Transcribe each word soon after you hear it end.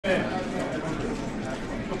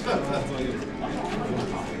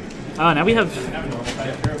Now we have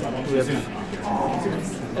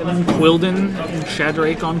Evan Quilden and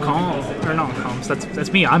Shadrake on comms. Or not on comms.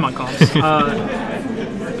 That's me. I'm on comms.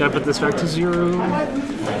 Gotta put this back to 0.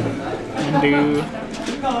 And do.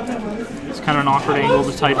 It's kind of an awkward angle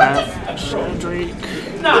to type at. Shadrake.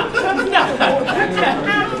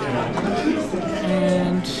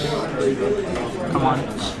 And come on.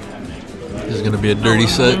 This is gonna be a dirty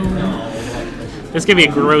set. It's gonna be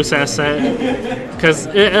a gross ass set. Cause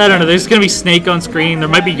I don't know. There's gonna be Snake on screen. There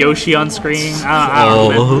might be Yoshi on screen. I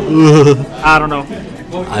don't know.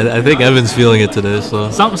 I think Evan's feeling it today.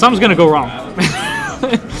 So something's gonna go wrong.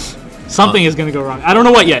 Something is gonna go wrong. I don't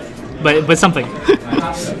know what yet, but something.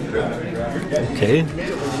 Okay.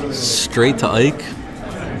 Straight to Ike.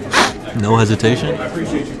 No hesitation.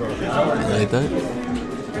 Like that.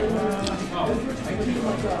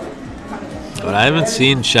 But I haven't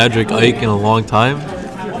seen Shadrake Ike in a long time.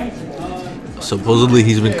 Supposedly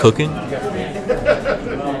he's been cooking.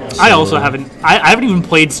 I also haven't. I haven't even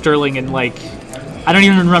played Sterling in like. I don't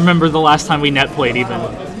even remember the last time we net played even.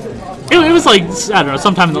 It was like, I don't know,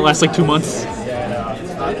 sometime in the last like 2 months.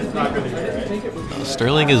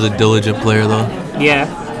 Sterling is a diligent player though. Yeah.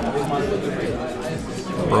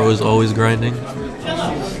 Bro is always grinding.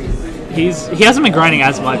 He hasn't been grinding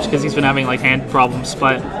as much because he's been having like hand problems,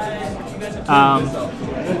 but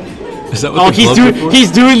Is that what he's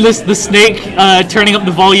doing the Snake turning up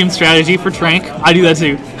the volume strategy for Trank. I do that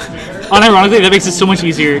too. Unironically, that makes it so much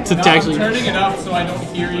easier to actually. I'm turning it up so I don't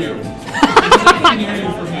hear you.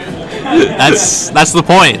 That's the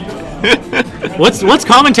point. What's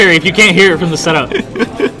commentary if you can't hear it from the setup?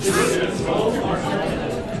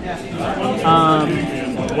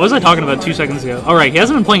 What was I talking about 2 seconds ago? All right, he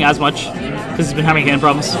hasn't been playing as much because he's been having hand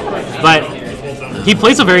problems, but he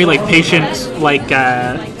plays a very like patient, like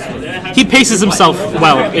he paces himself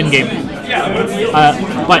well in game.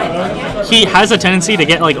 But he has a tendency to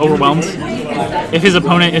get like overwhelmed if his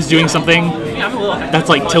opponent is doing something that's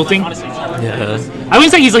like tilting. Yeah. I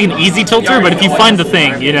wouldn't say he's like an easy tilter, but if you find the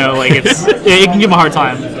thing, you know, like it can give him a hard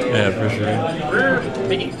time. Yeah, for sure. We're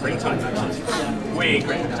making great time matches. Way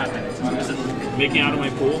great time matches. Making out of my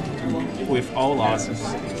pool with all losses.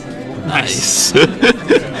 Nice.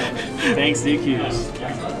 Thanks, DQs.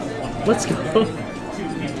 Let's go.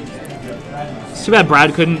 It's too bad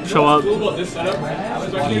Brad couldn't show up. Yeah.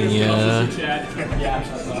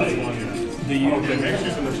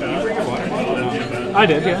 I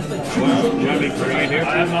did, yeah.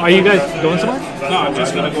 Are you guys going somewhere? No, I'm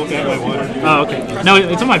just gonna go get my water. Oh, okay. No,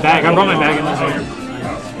 it's in my bag. I brought my bag in this year.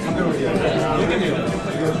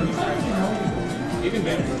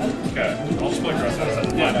 Okay, I'll split across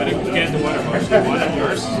that. Yeah, but get the water first. Do you want it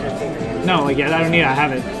yours? No, like, yeah, I don't need it. I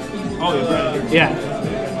have it. Oh, you got it. Yeah.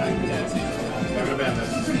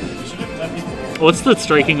 What's the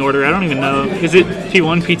striking order? I don't even know. Is it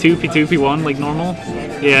P1, P2, P2, P1, like normal?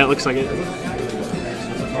 Yeah, it looks like it.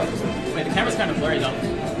 Wait, the camera's kind of blurry though.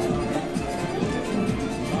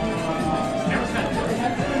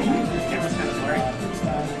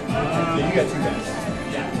 You got 2 guys.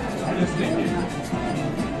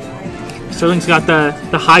 Sterling's got the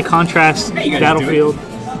high contrast battlefield.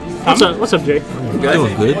 What's up, Jay?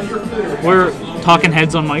 Doing good. We're talking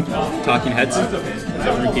heads on mic. Talking Heads.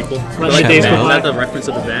 7 people. Like Dave's Is Reply. that the reference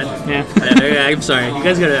of the band? Yeah. I'm sorry. You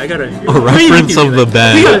guys gotta. I gotta. A reference of the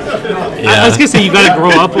band. I was gonna say you gotta grow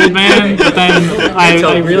up, old man, but then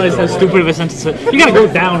I realized how stupid of a sentence it is. You gotta go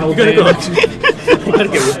down, old man. You gotta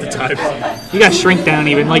get with the times. You gotta shrink down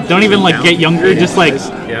even. Like don't even like get younger. Just like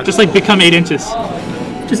become 8 inches.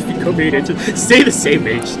 Just become 8 inches. Stay the same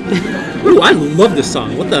age. Ooh, I love this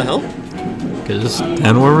song. What the hell? Is this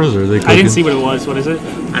hand warmers or are they cooking? I didn't see what it was. What is it?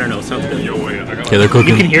 I don't know. It sounds good. Okay, they're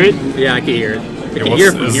cooking. You can hear it? Yeah, I can hear it. I can what's- hear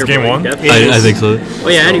it from is here. this game but one? definitely- I think so. Oh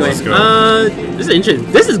yeah. Anyway, let's go. this is interesting.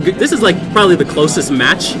 This is good. This is like probably the closest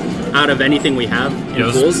match out of anything we have in Yeah,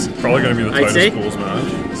 this pools. is probably going to be the I'd say. tightest pools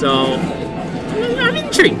match. So I'm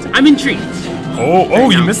intrigued. I'm intrigued. Oh,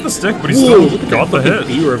 you missed the stick, but he Whoa, still look at got the fucking hit.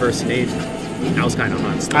 B reverse nade. That was kind of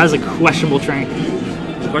hot. That was a questionable trank.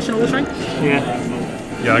 Questionable strength? Yeah.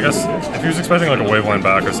 Yeah, I guess if he was expecting like a wave line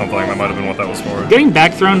back or something, that might have been what that was for. Getting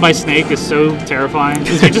back thrown by Snake is so terrifying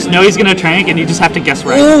because you just know he's gonna trank and you just have to guess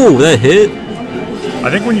right. Oh, that hit.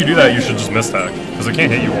 I think when you do that, you should just miss-tack, because it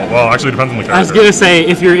can't hit you all. Well, actually, it depends on the character. I was gonna say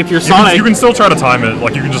if you're Sonic. You can still try to time it,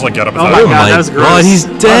 like you can just like get up and Oh attack. my God, that was gross. God, he's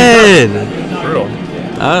dead. Brutal.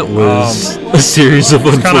 That was a series of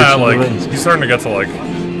It's kind unfortunate of like, events. he's starting to get to like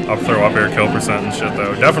up throw up air kill percent and shit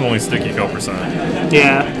though. Definitely sticky kill percent.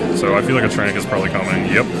 Yeah. So I feel like a trank is probably coming.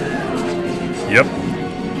 Yep.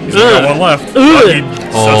 He's only got one left. But he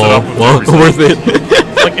sets it up with well, the reset. worth it.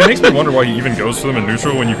 it makes me wonder why he even goes for them in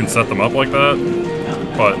neutral when you can set them up like that.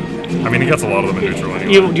 But I mean, he gets a lot of them in neutral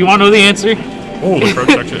anyway. Do you want to know the answer? Oh, the crouch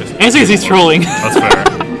check chase. Answer is he's trolling. That's fair.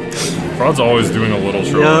 Fraud's always doing a little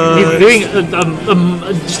trolling. He's doing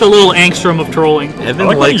just a little angstrom of trolling. Evan I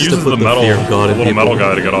like when he likes to uses put the the metal, fear of God the in little people. metal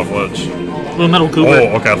guy to get off ledge. Little metal goober.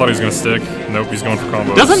 Oh, okay. I thought he was gonna stick. Nope, he's going for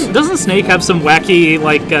combos. Doesn't Snake have some wacky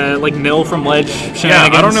like nil from ledge shenanigans? Yeah,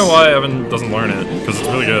 I don't know why Evan doesn't learn it because it's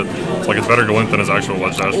really good. It's like it's better glint than his actual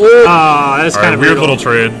ledge dash. Ah, that's All kind right, of weird brutal. little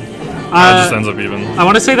trade. It just ends up even. I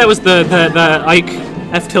want to say that was the Ike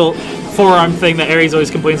F tilt forearm thing that Aries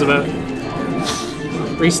always complains about.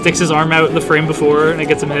 Where he sticks his arm out the frame before and it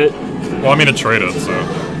gets him hit. Well, I mean, it traded, so.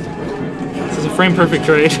 This is a frame perfect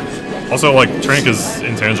trade. Also, like, Trank is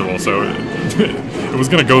intangible, so it was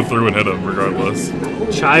gonna go through and hit him regardless.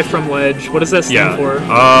 Chai from ledge. What does that stand for?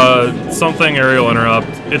 Something aerial interrupt.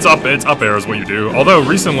 It's up air is what you do. Although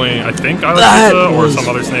recently, I think I or some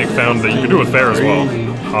other Snake found that you can do it with fair as well.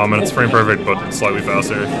 And it's frame perfect, but slightly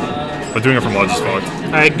faster. But doing it from ledge is fucked.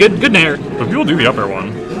 All right, good nair. But people do the up air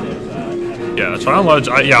one. Yeah, try on ledge.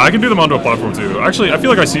 I can do them onto a platform too. Actually, I feel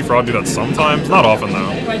like I see Fraud do that sometimes. Not often though.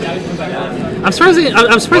 I'm surprised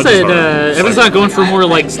that Evan's not going for more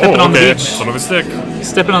like stepping on the beach. Son of a stick.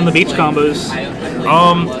 Stepping on the beach combos.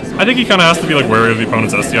 I think he kind of has to be like wary of the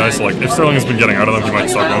opponent's SDI. So like, if Sterling has been getting out of them, he might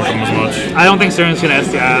stop going for them as much. I don't think Sterling's gonna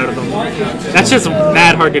SDI out of them. That's just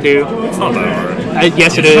mad hard to do. It's not that hard.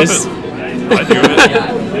 Yes, it is. I do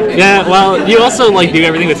it. Yeah, well, you also like do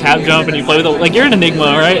everything with tap jump, and you play with like you're an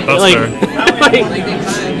Enigma, right? That's like, fair.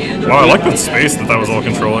 like, Wow, I like the space that was all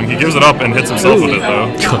controlling. He gives it up and hits himself with it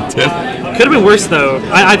though. could have been worse though.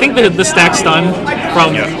 I think the stack stun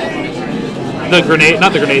from the grenade,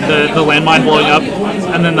 not the grenade, the landmine blowing up,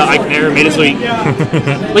 and then the Ike Nair made it so he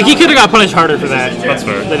like he could have got punished harder for that. That's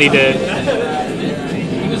fair. Than he did.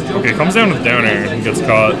 Okay, comes down with down air and gets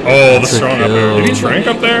caught. Oh, the strong up air. Did he trank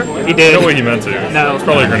up there? He did. No way he meant to. No. It's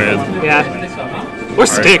probably a grenade. Yeah. Or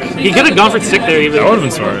stick. He could have gone for stick there even. That would have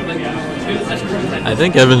been smart. I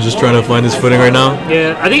think Evan's just trying to find his footing right now.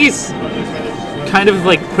 Yeah, I think he's kind of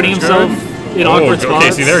like putting himself in awkward spots.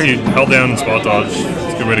 Okay, see there he held down and spot dodge.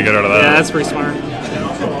 It's a good way to get out of that. Yeah, that's pretty smart.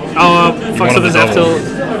 Oh, fucks up his F tilt.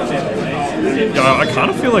 Yeah, I kind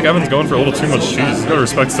of feel like Evan's going for a little too much cheese. He's got to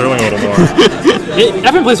respect Sterling a little more.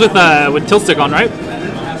 Evan plays with tilt stick on, right?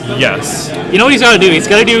 Yes. You know what he's got to do? He's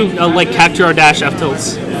got to do like capture or dash F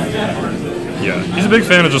tilts. Yeah, he's a big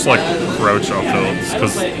fan of just like crouch off tilts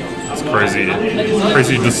because it's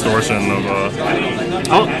crazy distortion of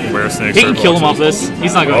where Snake's. He can kill him off this.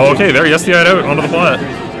 He's not going. Oh, okay, there he SDI'd out onto the flat.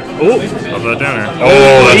 Oh, Of that downer. Oh,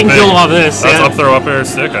 that's he can big. kill him off this. That's Yeah. up throw up air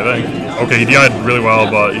stick, I think. Okay, he DI'd really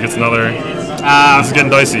well, but he gets another. This is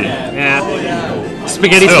getting dicey. Yeah.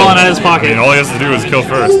 Spaghetti's Still, falling out of his I pocket. mean, all he has to do is kill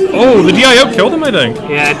first. Oh, the DI out killed him, I think.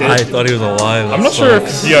 Yeah, it did. I thought he was alive. I'm not sure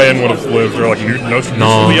if DIN would have lived, or like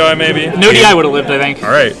no DI maybe. No DI would have lived, I think.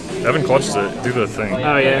 Alright, Evan clutches it. Do the thing.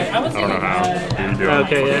 Oh yeah. I don't know how. What are you doing?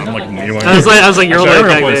 Okay, yeah. I'm like kneeling. I was like, you're Actually, right I'm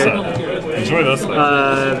back gonna play there. set. Enjoy this thing.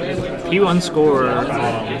 P1 score.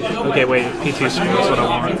 Okay, wait. P2 score is what I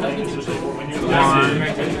want.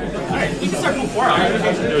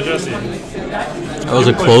 Yo, Jesse. That was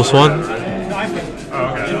a close one.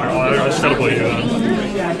 Oh, okay. I just gotta play you then.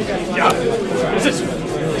 This is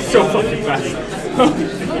so fucking fast.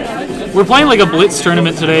 We're playing like a blitz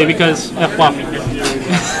tournament today because F flop.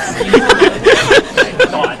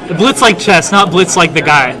 Blitz like chess, not blitz like the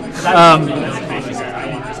guy.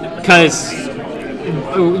 Because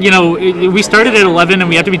you know we started at 11 and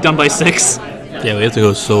we have to be done by 6. Yeah, we have to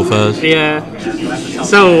go so fast. Yeah.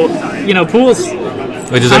 So you know pools.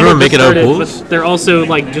 Wait, does kind everyone of make it out of started, pools? But they're also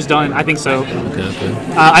like just done. I think so. Okay.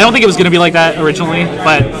 I don't think it was gonna be like that originally,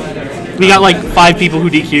 but we got like 5 people who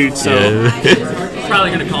DQ'd. So Yeah.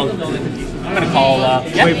 Probably gonna call. I'm gonna call.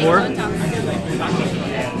 Wave 4.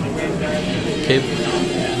 Okay.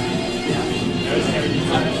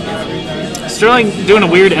 Sterling doing a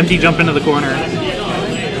weird empty jump into the corner.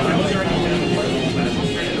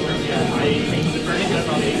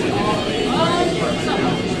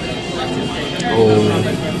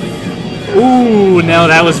 Ooh, no,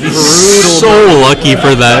 that was brutal. So lucky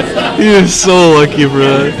for that. He is so lucky for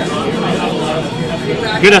that.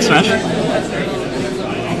 Good F smash.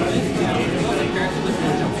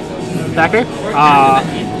 Backer?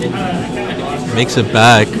 Makes it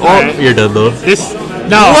back. Oh, Alright. you're done though. This.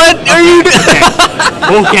 No. What are you doing?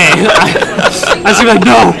 Okay. I was like,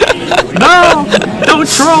 no. No! Don't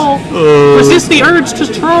troll! Resist the urge to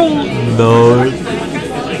troll! No.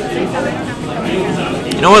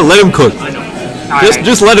 You know what? Let him cook. Alright.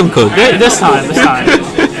 Just let him cook. This time.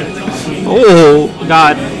 Oh.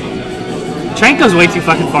 God. Trank goes way too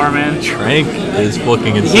fucking far, man. Trank is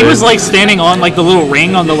fucking insane. He was like standing on like the little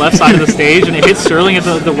ring on the left side of the stage, and it hit Sterling at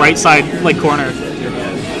the right side like corner.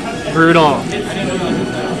 Brutal.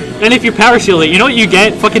 And if you power shield it, you know what you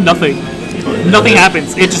get? Fucking nothing. Nothing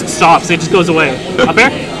happens. It just stops. It just goes away. Up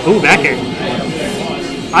air? Ooh, back air.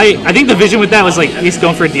 I think the vision with that was like he's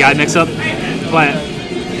going for a DI mix-up, but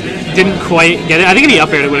didn't quite get it. I think if he up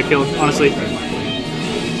aired, it would have killed, honestly.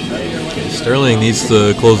 Okay, Sterling needs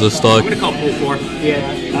to close the stock. I'm gonna call pull 4.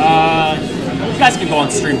 Yeah. You guys can go on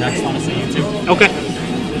stream next, honestly, YouTube. Okay.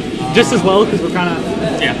 Just as well, because we're kind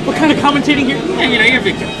of commentating here. Yeah, you know, you're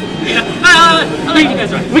Victor. You know, I like you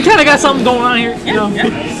guys right. We kind of got something going on here. You know. Yeah.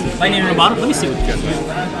 Lightning in the bottom. Let me see what you guys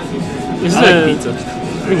got. This is I like a pizza.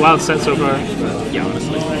 pretty wild set so far. Yeah,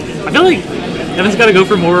 honestly. I feel like Evan's got to go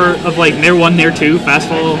for more of like Nair 1, Nair 2, fast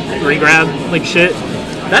fall, re-grab, like shit.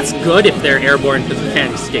 That's good if they're airborne because we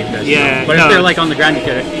can't escape this. Yeah, But no. if they're like on the ground, you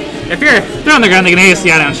could. If you're. They're on the ground, they can ASD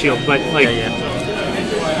down shield, but like Yeah.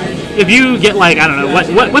 if you get like I don't know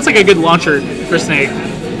what's like a good launcher for Snake.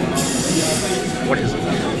 What is it?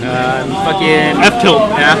 Fucking F tilt.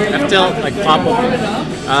 Yeah, F tilt, like pop up.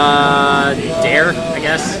 Dare, I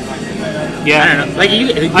guess. Yeah. I don't know. Like you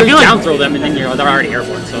I feel like- down throw them and then they're already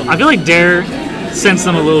airborne. So. I feel like Dare sends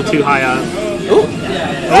them a little too high up.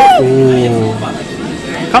 Ooh.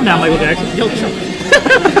 Calm down, Michael Jackson. Yo, chill. I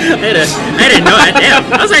didn't know that. Damn,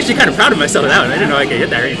 I was actually kind of proud of myself with that one. I didn't know I could hit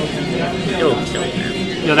that right. Yo, chill,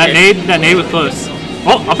 man. Yo, that nade was close.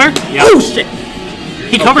 Oh, up there? Yeah. Oh shit.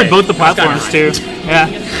 He covered Okay. both the That's kinda platforms too. Yeah.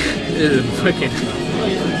 Fucking.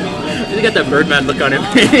 He got that Birdman look on him.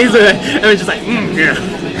 He's I was just like, yeah.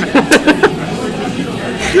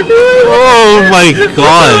 Oh my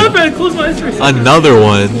god. Man, close my eyes for a second. Another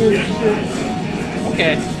one.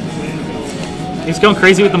 Okay. He's going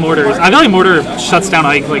crazy with the mortars. I feel like mortar shuts down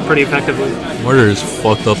Ike like pretty effectively. Mortar is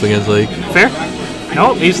fucked up against like. Fair?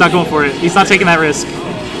 No, he's not going for it. He's not taking that risk.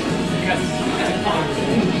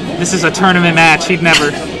 This is a tournament match. He'd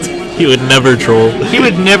never. He would never troll. He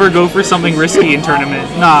would never go for something risky in tournament.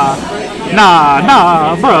 Nah,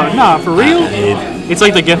 bro, nah, for real? It's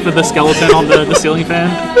like the gift of the skeleton on the ceiling fan.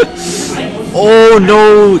 Oh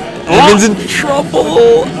no! Evan's in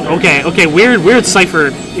trouble! Okay, weird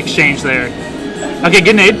cipher exchange there. Okay,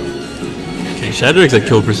 good nade. Okay, Shadrake's at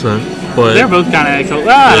kill percent, but They're both kind of.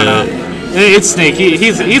 I don't know. It's Snake.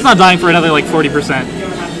 He's not dying for another like 40%.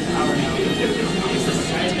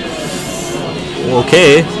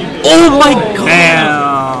 okay. Oh my god!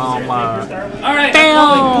 Damn. Alright,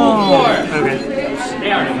 Damn. pool 4. Okay.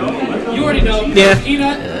 You already know. Yeah.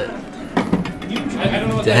 Peanut. I don't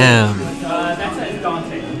know what Damn. that's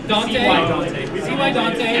Dante. Dante. CY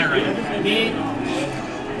Dante. Me.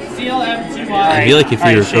 CLM. I feel like if he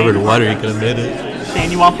Alright, recovered Shane. water, he could have made it.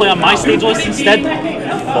 Shane, you want to play on my stage list instead?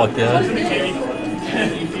 Fuck yeah.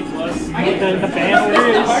 The band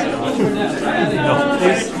order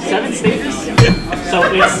is 7 stages. So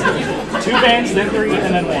it's 2 bands, then 3,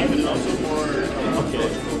 and then 1.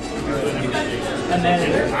 And then,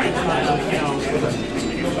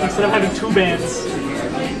 instead of having 2 bands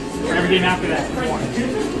for every game after that, 1.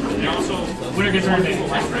 And also, winner gets one band.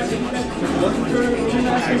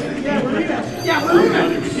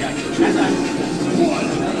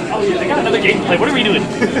 Oh yeah, they got another game to play. What are we doing?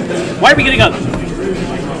 Why are we getting up?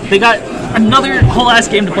 They got another whole ass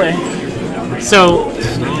game to play. So,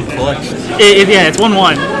 yeah, it's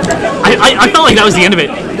 1-1. I felt like that was the end of it.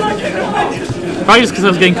 Probably just because I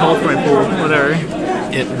was getting called for my pool, whatever.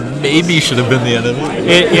 It maybe should have been the end of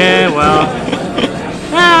it. Yeah, well.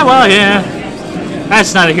 Yeah.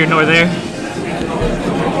 That's neither here nor there.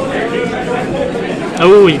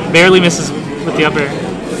 Oh, he barely misses with the up air.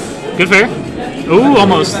 Good fair. Ooh,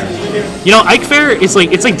 almost. You know, Ike fair is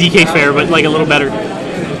like, it's like DK fair, but like a little better.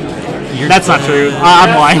 That's not true.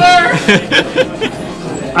 I'm lying.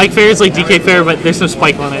 Ike fair is like DK fair, but there's no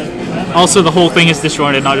spike on it. Also, the whole thing is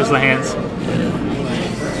disjointed, not just the hands.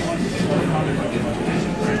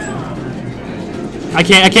 I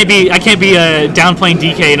can't be downplaying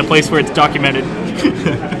DK in a place where it's documented.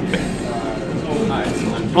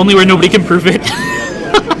 Only where nobody can prove it.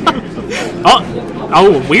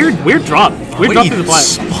 Oh, weird drop. Weird drop through the flat.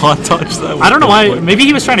 Spot touch that. I don't know why. Maybe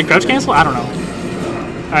he was trying to crouch cancel. I don't know.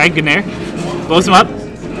 All right, good nair. Blows him up.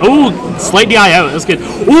 Oh, slight DI out. That's good.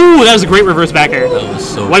 Ooh, that was a great reverse back air. That was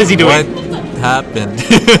so. What is he doing? What happened?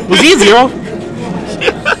 Was he a 0?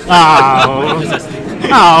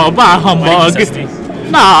 Oh, bah humbug.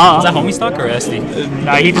 Nah. Is that homie stock or SD?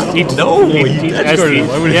 Nah, he just No, he he's edgeguarded him. SD.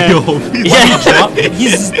 Why would he Yeah. go? Yeah.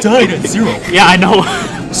 He's died at 0. Yeah, I know.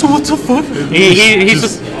 So what's the fuck?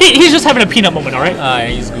 He's just having a peanut moment, all right?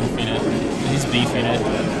 He's goofing it. He's beefing it.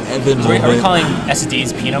 Evan Are we moment. calling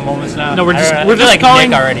SDs peanut moments now? No, we're just I we're feel just like calling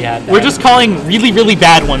Nick already had that. we're just calling really really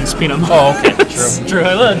bad ones peanut. Oh, okay. True. True.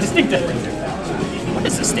 A little distinct difference. What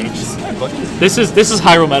is this stage? This is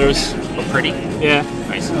Hyrule Meadows. Oh, pretty. Yeah.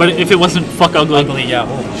 Nice. But if it wasn't fuck ugly. Ugly, yeah.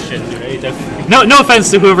 Holy shit. No offense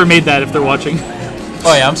to whoever made that if they're watching.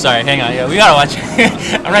 Oh yeah, I'm sorry. Hang on. Yeah, we gotta watch.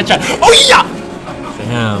 I'm gonna try. Oh yeah.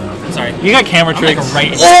 Damn. I'm sorry. You got camera I'm like tricks.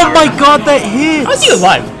 right. Oh my god, that hit! How's he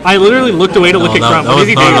alive? I literally looked away to look at Crump. That What was is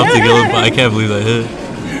he not doing? enough to kill him, but I can't believe that hit.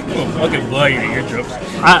 Fucking blow your eardrums.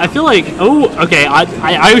 I feel like okay.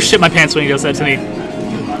 I always shit my pants when he does that to me.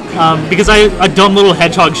 Because I have a dumb little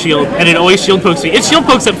hedgehog shield and it always shield pokes me. It shield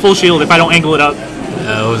pokes at full shield if I don't angle it up.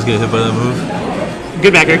 I always get hit by that move.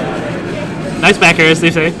 Good backer. Nice backer, as they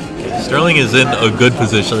say. Sterling is in a good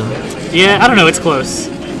position. Yeah, I don't know. It's close.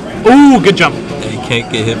 Ooh, good jump. You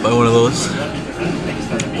can't get hit by one of those.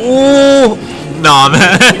 Oh, nah,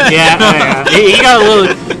 man. Yeah. He got a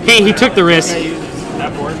little. He took the risk.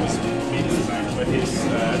 That board was made design, but his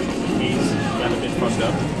he's got a bit fucked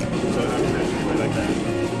up, so I'm not sure play like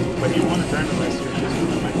that. But he won a tournament last year just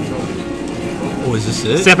with my controller. Oh, is this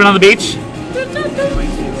it? Stepping on the beach.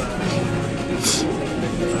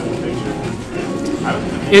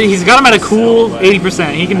 He's got him at a cool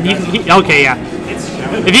 80%. He can. Okay, yeah.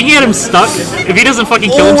 If you can get him stuck, if he doesn't fucking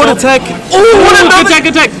kill himself. What attack! Oh,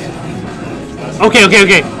 good attack!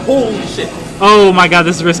 Okay. Holy shit. Oh my god,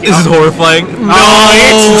 this is risky. This is horrifying. Oh,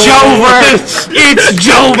 it's Jover! It's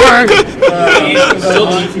Jover!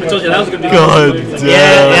 That was gonna be God damn.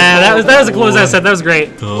 Yeah, that was a close set. That was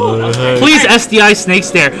great. God. Please SDI snake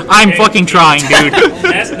stare. I'm fucking trying, dude.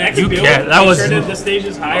 Next build, can't. That was- make sure that the stage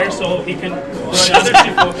is higher so he can run other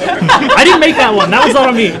people. I didn't make that one. That was all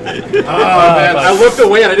on me. Oh man, I looked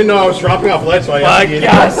away and I didn't know I was dropping off ledge, so I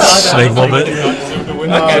Snake moment.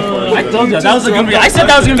 I told you that was gonna be. I said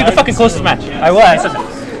that was gonna be the fucking closest match. I said that.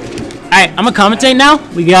 All right, I'm gonna commentate now.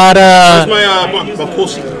 We got my pool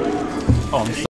sheet. Oh, I'm